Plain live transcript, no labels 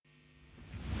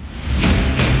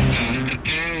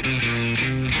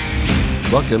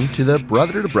Welcome to the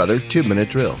Brother to Brother 2-Minute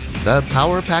Drill, the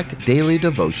power-packed daily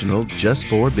devotional just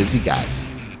for busy guys.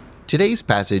 Today's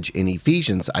passage in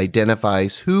Ephesians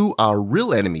identifies who our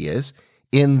real enemy is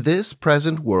in this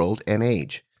present world and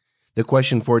age. The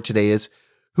question for today is,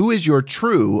 who is your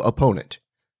true opponent?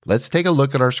 Let's take a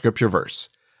look at our scripture verse.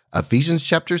 Ephesians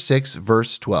chapter 6,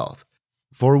 verse 12.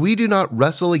 For we do not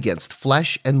wrestle against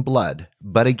flesh and blood,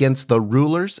 but against the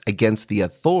rulers, against the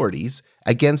authorities,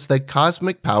 against the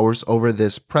cosmic powers over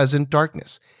this present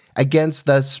darkness, against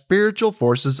the spiritual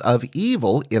forces of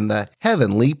evil in the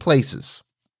heavenly places.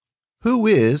 Who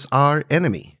is our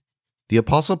enemy? The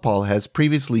Apostle Paul has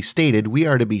previously stated we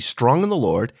are to be strong in the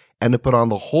Lord and to put on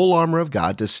the whole armor of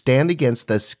God to stand against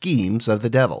the schemes of the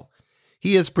devil.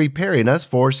 He is preparing us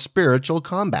for spiritual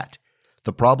combat.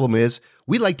 The problem is,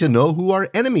 we like to know who our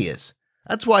enemy is.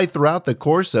 That's why throughout the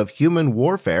course of human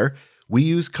warfare, we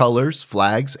use colors,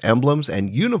 flags, emblems, and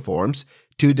uniforms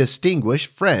to distinguish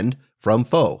friend from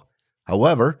foe.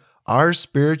 However, our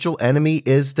spiritual enemy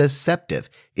is deceptive,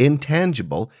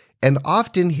 intangible, and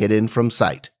often hidden from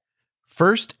sight.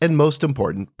 First and most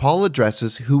important, Paul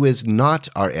addresses who is not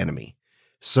our enemy.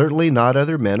 Certainly not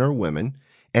other men or women,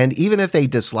 and even if they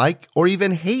dislike or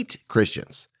even hate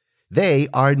Christians, they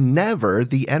are never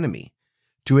the enemy.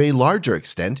 To a larger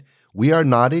extent, we are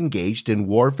not engaged in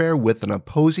warfare with an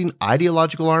opposing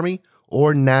ideological army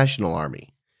or national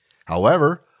army.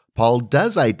 However, Paul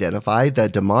does identify the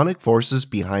demonic forces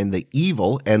behind the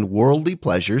evil and worldly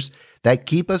pleasures that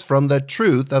keep us from the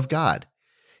truth of God.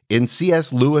 In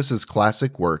C.S. Lewis's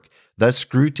classic work, The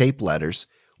Screwtape Letters,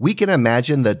 we can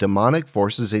imagine the demonic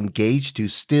forces engaged to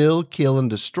steal, kill, and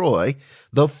destroy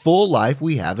the full life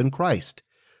we have in Christ.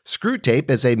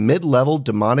 Screwtape is a mid-level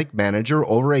demonic manager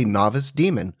over a novice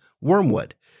demon,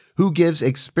 Wormwood, who gives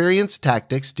experienced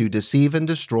tactics to deceive and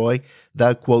destroy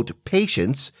the, quote,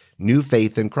 patient's new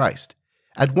faith in Christ.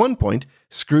 At one point,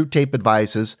 Screwtape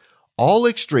advises, all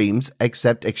extremes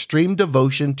except extreme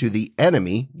devotion to the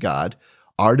enemy, God,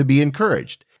 are to be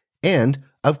encouraged. And,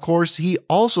 of course, he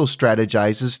also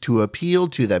strategizes to appeal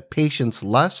to the patient's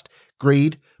lust,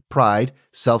 greed, pride,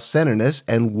 self-centeredness,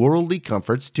 and worldly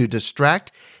comforts to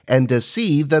distract and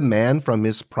deceive the man from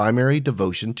his primary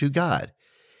devotion to God.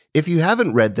 If you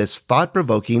haven't read this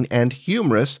thought-provoking and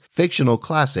humorous fictional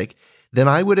classic, then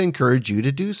I would encourage you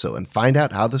to do so and find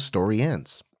out how the story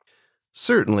ends.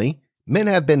 Certainly, men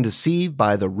have been deceived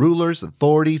by the rulers,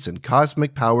 authorities, and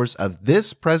cosmic powers of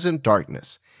this present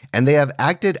darkness, and they have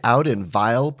acted out in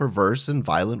vile, perverse, and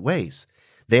violent ways.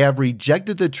 They have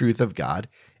rejected the truth of God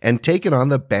and taken on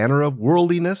the banner of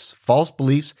worldliness, false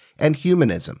beliefs, and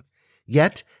humanism.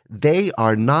 Yet, they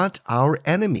are not our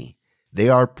enemy. They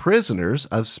are prisoners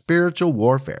of spiritual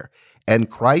warfare, and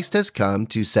Christ has come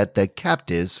to set the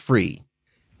captives free.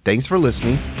 Thanks for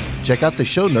listening. Check out the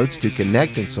show notes to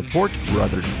connect and support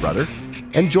Brother to Brother,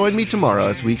 and join me tomorrow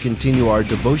as we continue our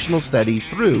devotional study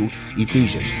through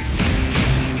Ephesians.